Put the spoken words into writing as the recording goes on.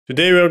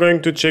Today we are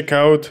going to check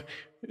out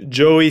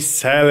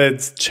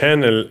JoeySalads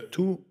channel.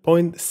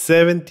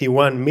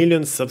 2.71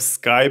 million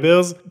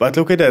subscribers. But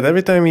look at that,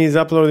 every time he's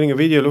uploading a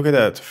video, look at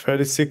that.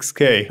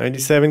 36k,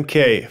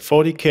 97k,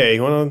 40k,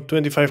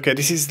 125k.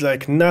 This is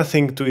like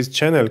nothing to his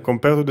channel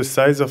compared to the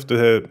size of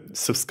the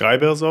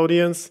subscribers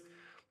audience.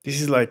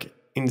 This is like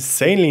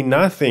insanely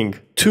nothing.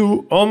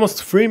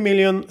 Almost 3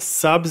 million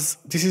subs.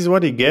 This is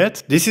what he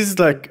gets. This is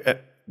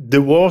like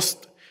the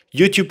worst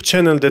YouTube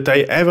channel that I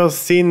ever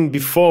seen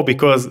before,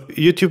 because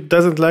YouTube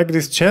doesn't like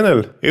this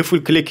channel. If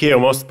we click here,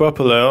 most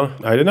popular,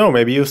 I don't know,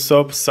 maybe you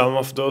saw some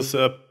of those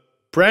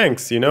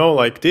pranks, you know,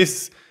 like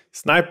this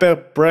sniper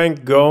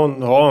prank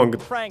gone wrong.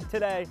 Prank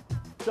today.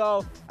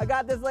 So I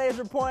got this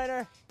laser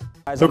pointer.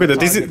 Look at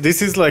that.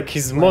 This is like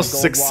his most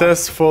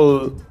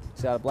successful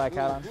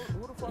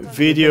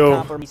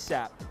video.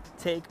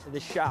 Take the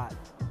shot.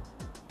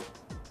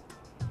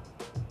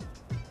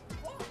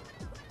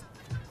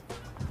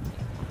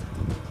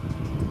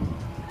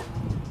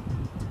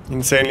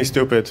 Insanely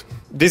stupid.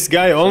 This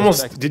guy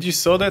almost... Did you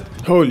saw that?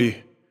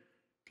 Holy.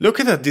 Look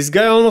at that. This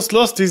guy almost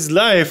lost his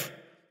life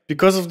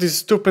because of this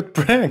stupid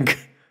prank.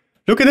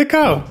 Look at the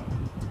cow.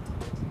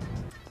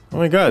 Oh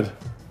my god.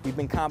 You've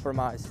been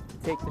compromised.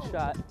 Take the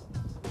shot.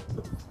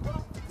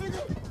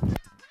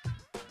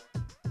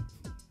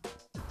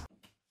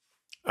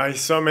 I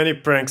saw many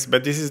pranks,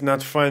 but this is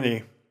not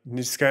funny.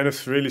 It's kind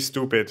of really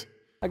stupid.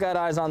 I got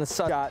eyes on the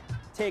shot.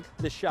 Take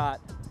the shot.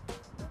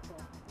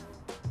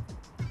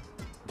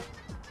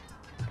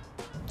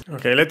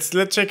 Okay, let's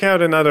check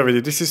out another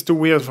video. This is too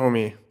weird for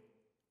me.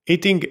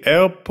 Eating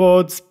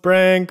AirPods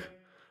prank.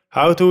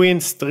 How to win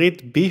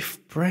street beef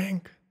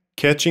prank.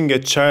 Catching a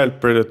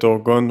child predator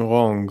gone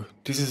wrong.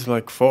 This is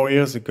like 4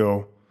 years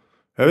ago.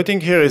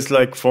 Everything here is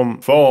like from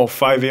 4 or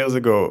 5 years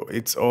ago.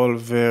 It's all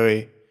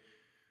very,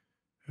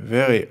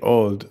 very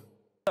old.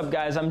 What's up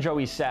guys, I'm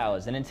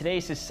JoeySalads, and in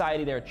today's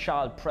society there are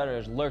child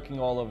predators lurking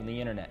all over the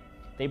internet.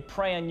 They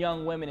prey on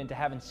young women into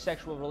having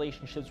sexual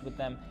relationships with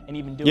them and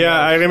even doing... Yeah,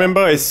 I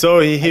remember I saw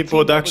he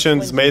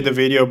Productions made a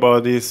video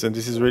about this, and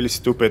this is really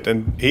stupid.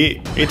 And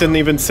he didn't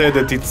even say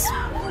that it's...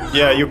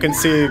 Yeah, you can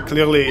see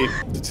clearly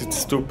it's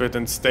stupid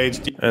and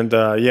staged. And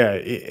yeah,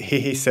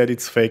 he said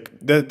it's fake.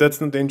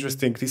 That's not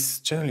interesting. This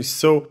channel is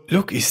so...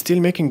 Look, he's still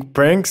making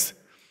pranks.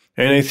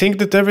 And I think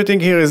that everything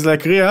here is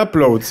like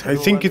re-uploads. I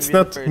think it's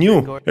not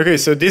new. Okay,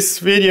 so this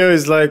video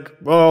is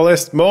like more or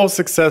less more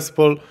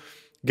successful.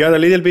 Got a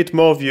little bit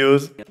more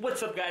views.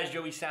 What's up guys,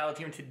 JoeySalads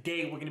here, and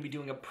today we're going to be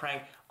doing a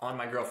prank on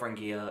my girlfriend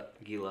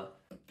Gila.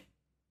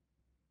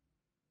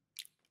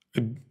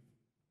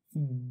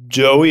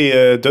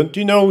 Joey, don't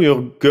you know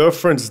your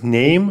girlfriend's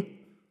name?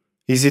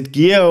 Is it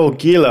Gia or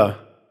Gila?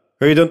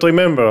 Or you don't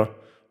remember?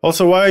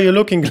 Also, why are you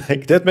looking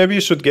like that? Maybe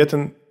you should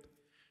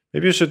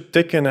maybe you should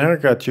take an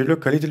haircut. You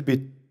look a little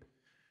bit...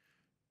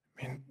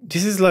 I mean,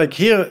 this is like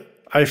here...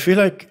 I feel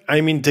like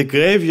I'm in the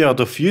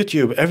graveyard of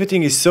YouTube.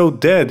 Everything is so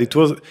dead.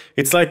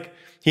 It's like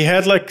he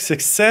had like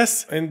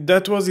success, and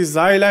that was his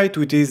highlight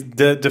with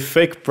the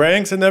fake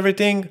pranks and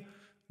everything,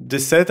 the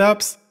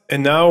setups.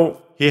 And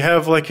now he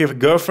have like a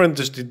girlfriend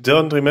that he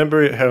don't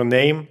remember her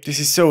name. This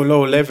is so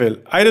low level.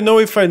 I don't know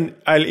if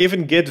I'll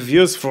even get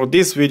views for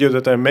this video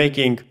that I'm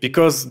making,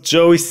 because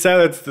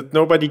JoeySalads, that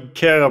nobody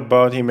care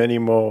about him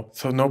anymore.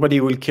 So nobody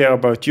will care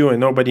about you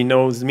and nobody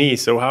knows me.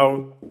 So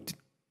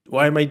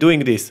why am I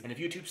doing this? And if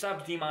YouTube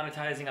stops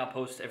demonetizing, I'll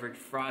post every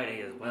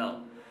Friday as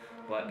well.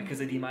 But because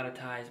they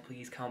demonetized,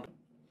 please come.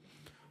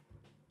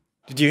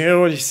 Did you hear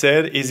what he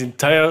said? His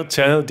entire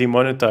channel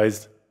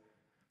demonetized.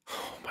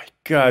 Oh my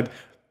god.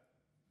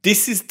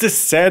 This is the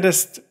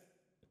saddest.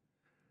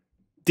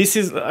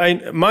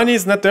 Money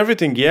is not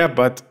everything, yeah,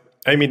 but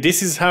I mean,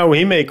 this is how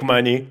he make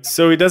money.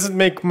 So he doesn't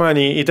make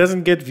money, he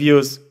doesn't get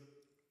views.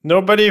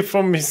 Nobody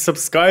from his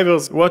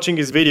subscribers watching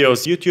his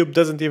videos. YouTube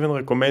doesn't even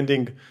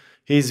recommending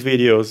his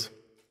videos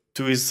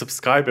to his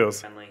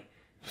subscribers.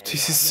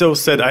 This is so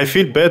sad. I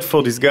feel bad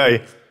for this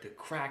guy. The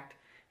cracked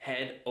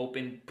head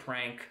open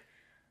prank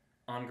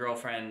on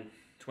girlfriend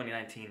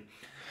 2019.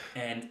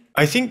 And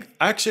I think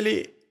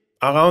actually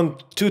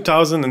around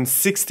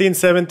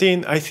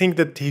 2016-17, I think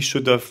that he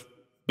should have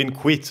been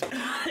quit.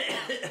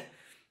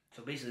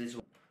 So basically this...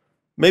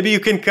 Maybe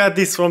you can cut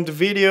this from the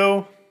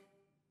video.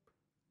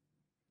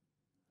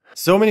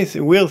 So many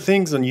weird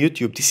things on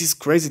YouTube. This is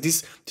crazy.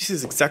 This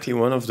is exactly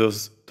one of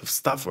those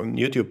stuff on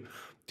YouTube.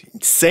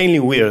 Insanely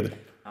weird.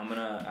 I'm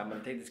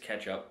gonna take this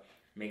ketchup,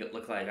 make it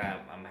look like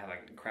I'm having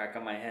a crack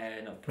on my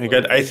head. Oh my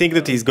god, I think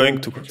that he's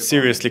going to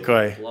seriously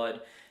cry.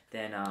 Blood.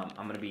 Then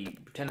I'm gonna be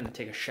pretending to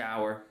take a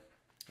shower.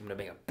 I'm gonna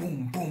make a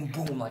boom, boom,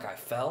 boom like I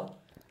fell.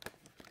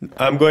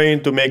 I'm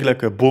going to make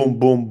like a boom,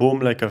 boom,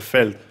 boom like I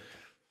fell.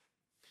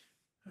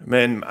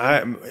 Man,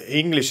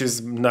 English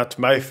is not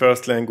my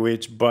first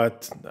language,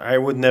 but I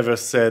would never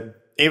said,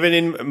 even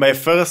in my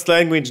first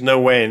language, no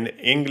way, in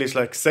English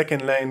like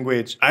second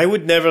language, I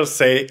would never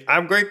say,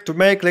 I'm going to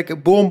make like a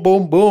boom,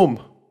 boom, boom.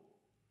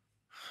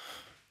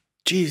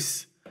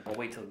 Jeez. I'll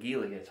wait till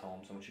Gila gets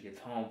home, so when she gets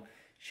home,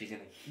 she's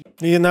gonna hear.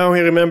 You now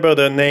remember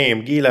the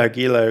name, Gila.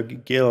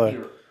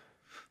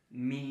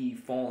 me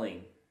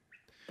falling.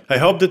 I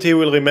hope that he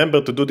will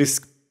remember to do this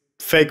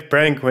fake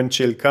prank when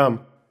she'll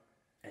come.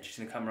 And she's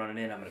gonna come running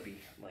in. I'm gonna be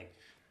like,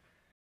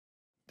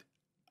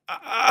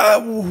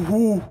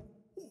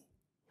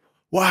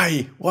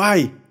 Why?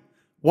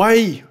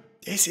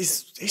 This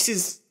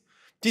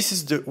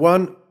is the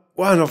one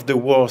of the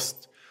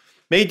worst.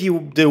 Maybe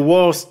the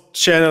worst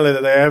channel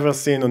that I ever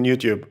seen on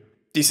YouTube.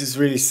 This is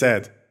really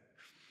sad.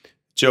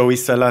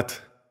 JoeySalads.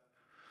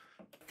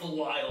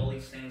 fly all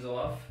these things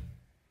off.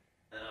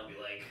 And I'll be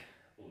like,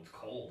 oh, it's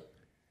cold.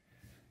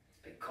 It's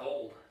a bit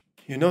cold.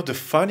 You know the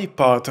funny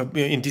part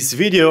in this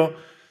video,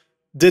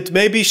 that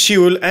maybe she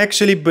will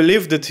actually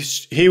believe that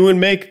he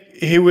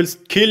will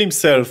kill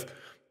himself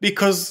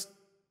because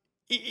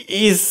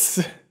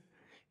he's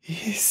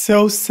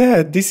so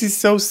sad. This is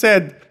so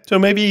sad. So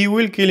maybe he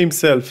will kill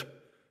himself.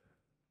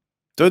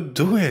 Don't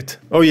do it.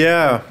 Oh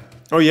yeah,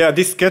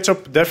 this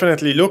ketchup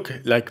definitely look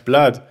like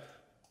blood.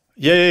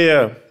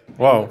 Yeah.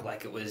 Wow. Looked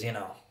like it was, you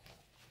know.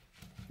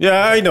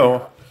 Yeah, I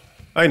know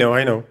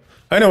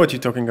what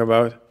you're talking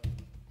about.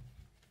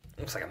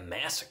 Looks like a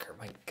massacre.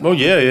 My God. Oh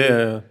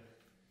yeah.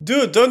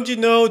 Dude, don't you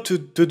know to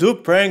do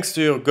pranks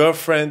to your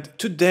girlfriend,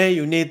 today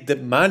you need the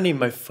money,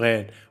 my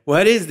friend.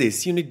 What is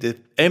this? You need the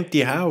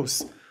empty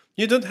house.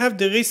 You don't have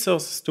the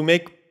resources to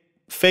make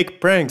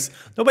fake pranks.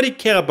 Nobody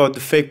care about the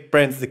fake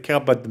pranks, they care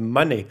about the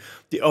money.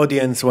 The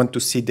audience want to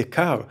see the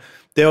car.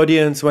 The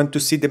audience want to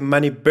see the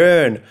money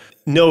burn.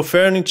 No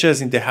furnitures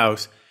in the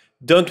house.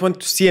 Don't want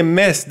to see a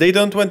mess. They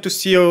don't want to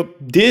see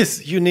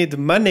this. You need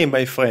money,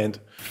 my friend.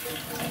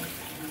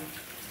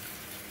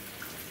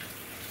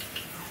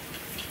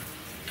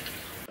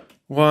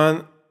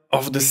 One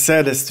of the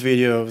saddest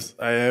videos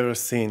I ever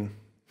seen.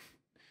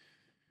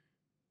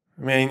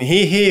 I mean,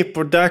 He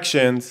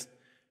Productions,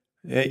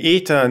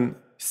 Ethan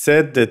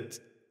said that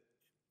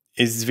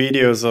his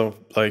videos are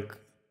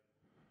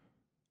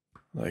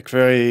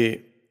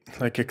very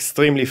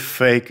extremely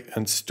fake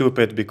and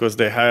stupid because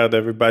they hired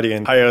everybody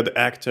and hired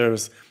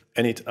actors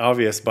and it's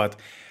obvious. But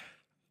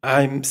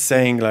I'm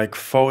saying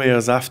 4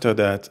 years after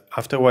that,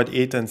 after what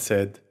Ethan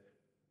said,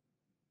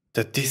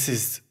 that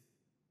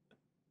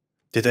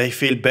I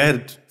feel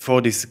bad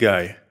for this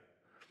guy.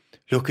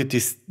 Look at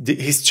this.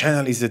 His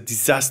channel is a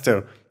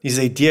disaster. His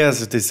idea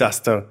is a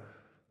disaster.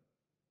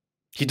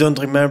 He don't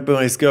remember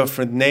his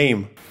girlfriend's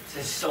name.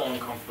 This is so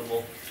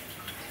uncomfortable.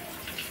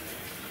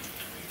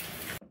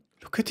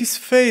 Look at his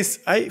face.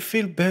 I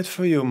feel bad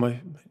for you. I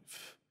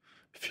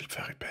feel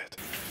very bad.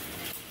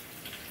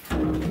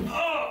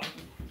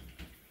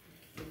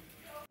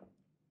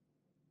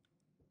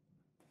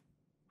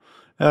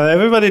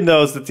 Everybody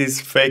knows that he's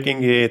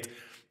faking it.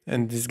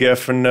 And his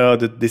girlfriend knows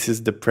that this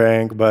is the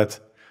prank, but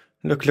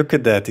look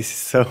at that. This is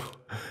so...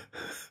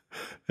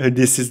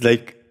 this is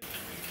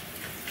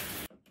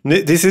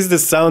this is the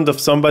sound of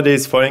somebody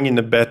is falling in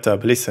a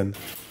bathtub. Listen.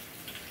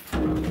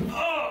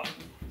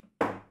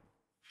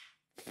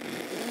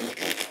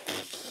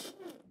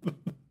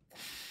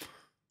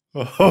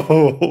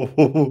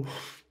 Oh,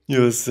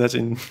 you're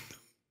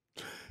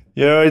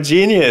a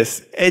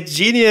genius. A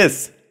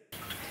genius.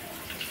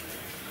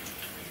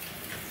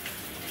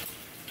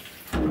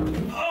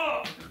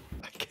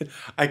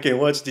 I can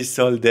watch this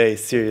all day,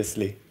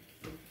 seriously.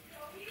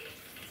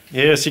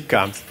 Here she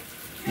comes.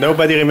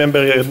 Nobody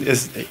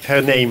remembers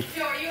her name.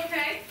 Joe, are you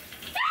okay?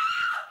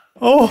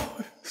 Oh!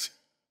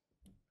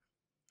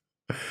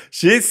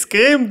 She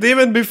screamed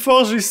even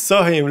before she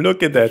saw him.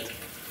 Look at that. Joe!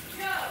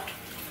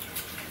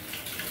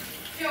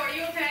 Joe, are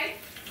you okay?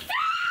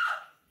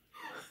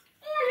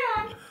 Oh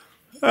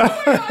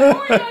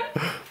my god!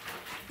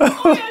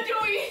 Oh my god,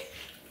 Joey!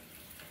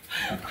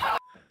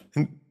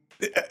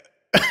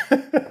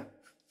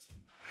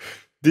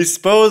 This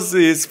pose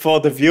is for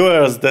the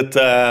viewers that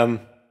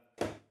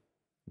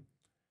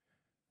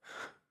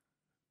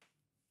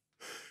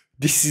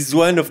this is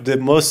one of the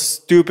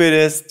most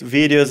stupidest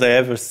videos I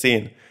ever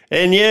seen.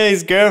 And yeah,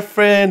 his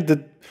girlfriend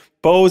that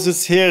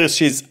poses here,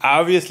 she's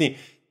obviously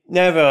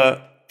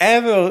never,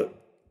 ever,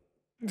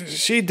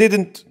 she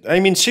didn't, I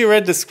mean, she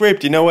read the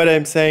script, you know what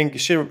I'm saying?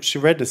 She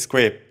read the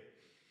script.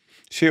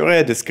 She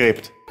read the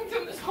script.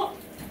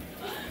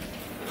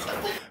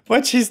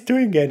 What she's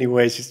doing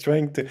anyway? She's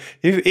trying to.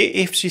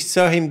 If she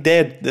saw him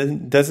dead,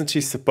 then doesn't she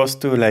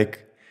supposed to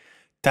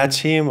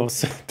touch him or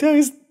so?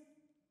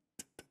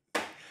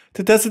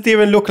 That doesn't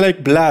even look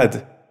like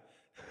blood.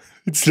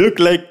 It's look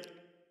like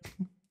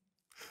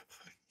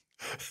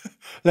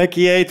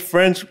he ate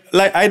French.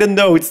 I don't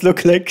know. It's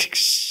look like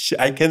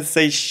I can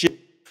say shit.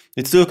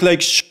 It's look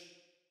like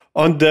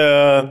on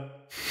the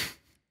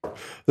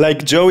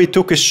Joey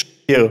took a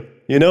here.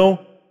 You know,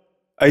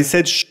 I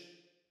said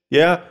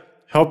yeah.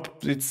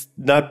 Hope it's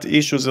not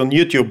issues on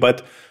YouTube,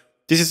 but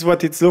this is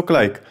what it's look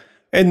like.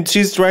 And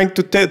she's trying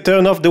to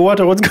turn off the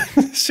water. What's going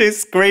on? She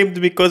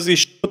screamed because he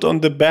shot on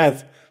the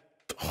bath.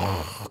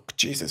 Oh,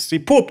 Jesus. He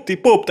pooped.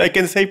 I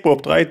can say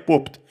pooped, right?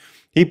 Pooped.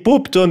 He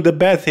pooped on the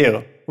bath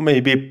here.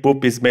 Maybe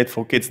poop is made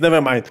for kids. Never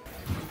mind.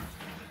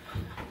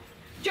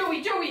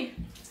 Joey! Joey!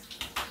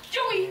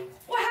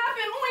 What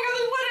happened? Oh my god,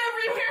 there's blood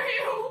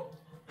everywhere!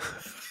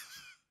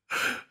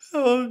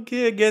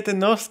 Okay, get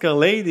an Oscar,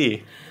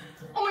 lady.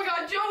 Oh my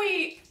God,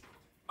 Joey!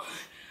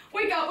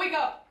 Wake up, wake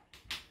up!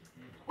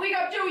 Wake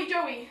up, Joey,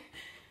 Joey!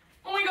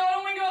 Oh my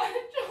God,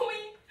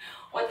 Joey!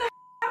 What the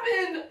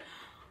happened?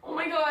 Oh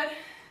my God.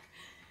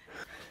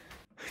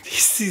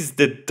 This is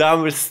the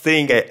dumbest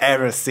thing I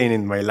ever seen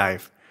in my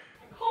life.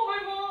 Call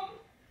my mom.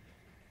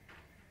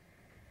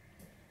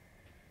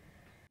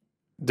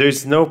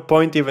 There's no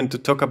point even to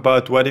talk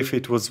about what if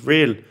it was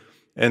real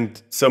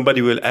and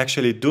somebody will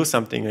actually do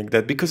something like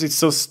that, because it's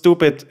so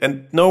stupid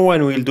and no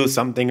one will do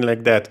something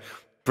like that.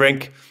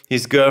 Prank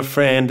his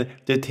girlfriend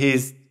that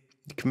he's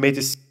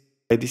committed suicide.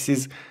 This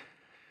is,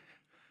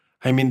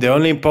 I mean, the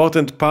only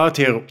important part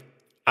here,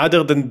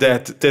 other than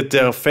that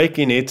they're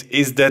faking it,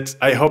 is that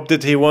I hope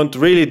that he won't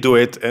really do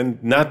it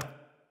and not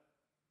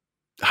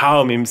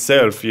harm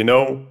himself, you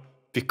know?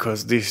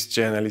 Because this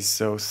channel is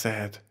so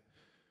sad.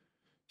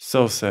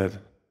 So sad.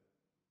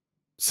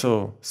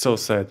 So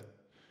sad.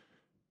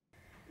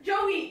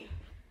 Joey!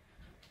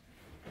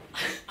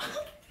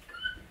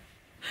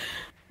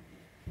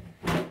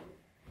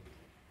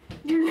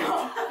 You're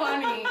not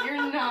funny.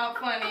 You're not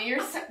funny.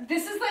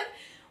 This is like,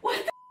 what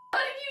the f*** did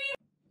you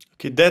even?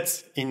 Okay,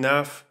 that's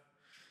enough.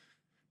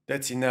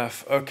 That's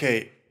enough.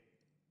 Okay.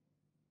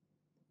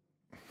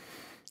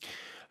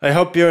 I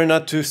hope you're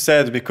not too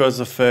sad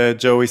because of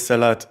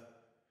JoeySalads.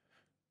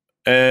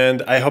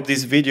 And I hope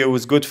this video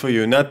was good for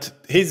you. Not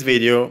his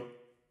video.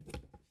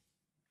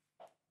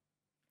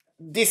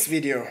 This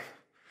video.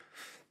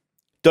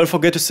 Don't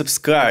forget to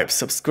subscribe.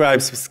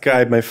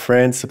 Subscribe, my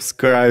friends.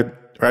 Subscribe.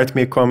 Write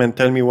me a comment.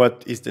 Tell me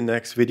what is the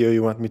next video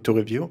you want me to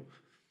review.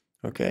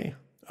 Okay?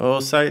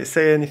 Or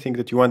say anything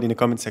that you want in the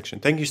comment section.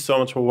 Thank you so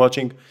much for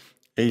watching.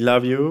 I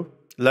love you.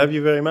 Love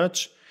you very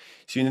much.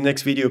 See you in the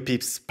next video,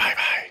 peeps. Bye.